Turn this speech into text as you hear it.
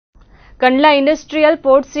Kandla industrial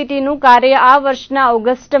port સિટીનું કાર્ય આ વર્ષના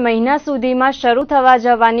ઓગસ્ટ મહિના સુધીમાં શરૂ થવા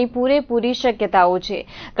જવાની પૂરેપૂરી શક્યતાઓ છે.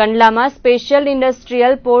 કંડલામાં સ્પેશિયલ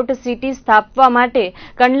ઇન્ડસ્ટ્રીયલ પોર્ટ સિટી સ્થાપવા માટે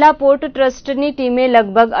કંડલા પોર્ટ ટ્રસ્ટની ટીમે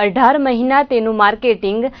લગભગ 18 મહિના તેનું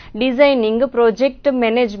માર્કેટિંગ, ડિઝાઇનિંગ, પ્રોજેક્ટ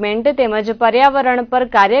મેનેજમેન્ટ તેમજ પર્યાવરણ પર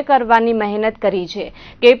કાર્ય કરવાની મહેનત કરી છે.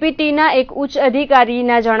 કેપીટીના એક ઉચ્ચ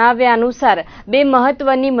અધિકારીના જણાવ્યા અનુસાર બે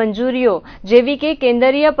મહત્વની મંજૂરીઓ જેવી કે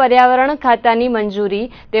કેન્દ્રીય પર્યાવરણ ખાતાની મંજૂરી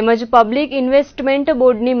તેમજ પબ્લિક ઇન્વેસ્ટમેન્ટ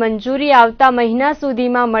બોર્ડની મંજૂરી આવતા મહિના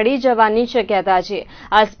સુધીમાં મળી જવાની શક્યતા છે.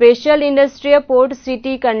 આ special industrial port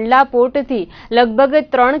city Kandla પોર્ટથી લગભગ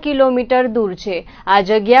 3 કિલોમીટર દૂર છે. આ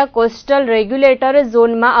જગ્યા કોસ્ટલ રેગ્યુલેટર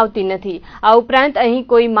ઝોનમાં આવતી નથી. આ ઉપરાંત અહીં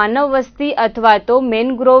કોઈ માનવ વસ્તી અથવા તો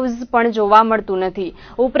મેનગ્રોવ્સ પણ જોવા મળતું નથી.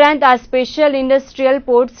 ઉપરાંત આ સ્પેશિયલ ઇન્ડસ્ટ્રીયલ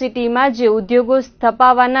પોર્ટ સિટીમાં જે ઉદ્યોગો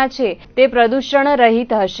સ્થપાવાના છે તે પ્રદૂષણ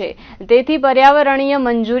રહિત હશે. તેથી પર્યાવરણીય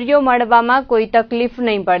મંજૂરીઓ મળવામાં કોઈ તકલીફ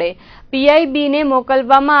નહીં પડે. પીઆઈબીને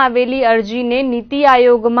મોકલવામાં આવેલી અરજીને નીતિ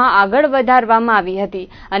આયોગમાં આગળ વધારવામાં આવી હતી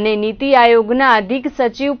અને નીતિ આયોગના અધિક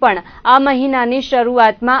સચિવ પણ આ મહિનાની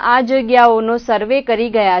શરૂઆતમાં આ જગ્યાઓનો સર્વે કરી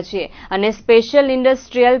ગયા છે અને સ્પેશિયલ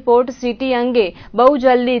ઇન્ડસ્ટ્રીયલ પોર્ટ સિટી અંગે બહુ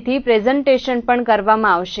જલ્દીથી પ્રેઝન્ટેશન પણ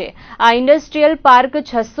કરવામાં આવશે. આ ઇન્ડસ્ટ્રીયલ પાર્ક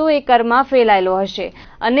 600 એકરમાં ફેલાયેલો હશે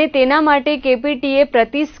અને તેના માટે કેપીટીએ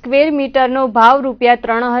પ્રતિ સ્ક્વેર મીટરનો ભાવ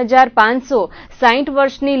 ₹3,500 60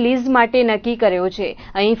 વર્ષની લીઝ માટે નક્કી કર્યો છે.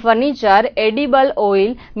 અહીં ફર્નિચર, એડિબલ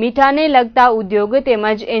ઓઇલ, મીઠાને લગતા ઉદ્યોગ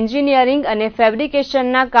તેમજ એન્જિનિયરિંગ અને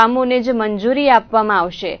ફેબ્રિકેશનના કામોને જ મંજૂરી આપવામાં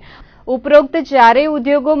આવશે. ઉપરોક્ત ચારેય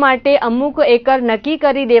ઉદ્યોગો માટે અમુક એકર નક્કી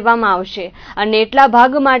કરી દેવામાં આવશે અને એટલા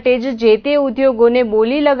ભાગ માટે જ જે તે ઉદ્યોગોને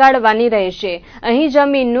બોલી લગાડવાની રહેશે. અહીં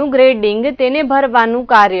જમીનનું ગ્રેડિંગ, તેને ભરવાનું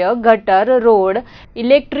કાર્ય, ગટર, રોડ,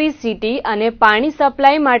 ઇલેક્ટ્રિસિટી અને પાણી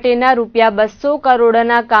સપ્લાય માટેના ₹200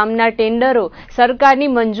 કરોડના કામના ટેન્ડરો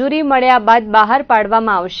સરકારની મંજૂરી મળ્યા બાદ બહાર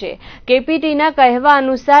પાડવામાં આવશે. કેપીટીના કહેવા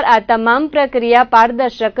અનુસાર આ તમામ પ્રક્રિયા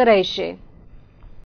પારદર્શક રહેશે.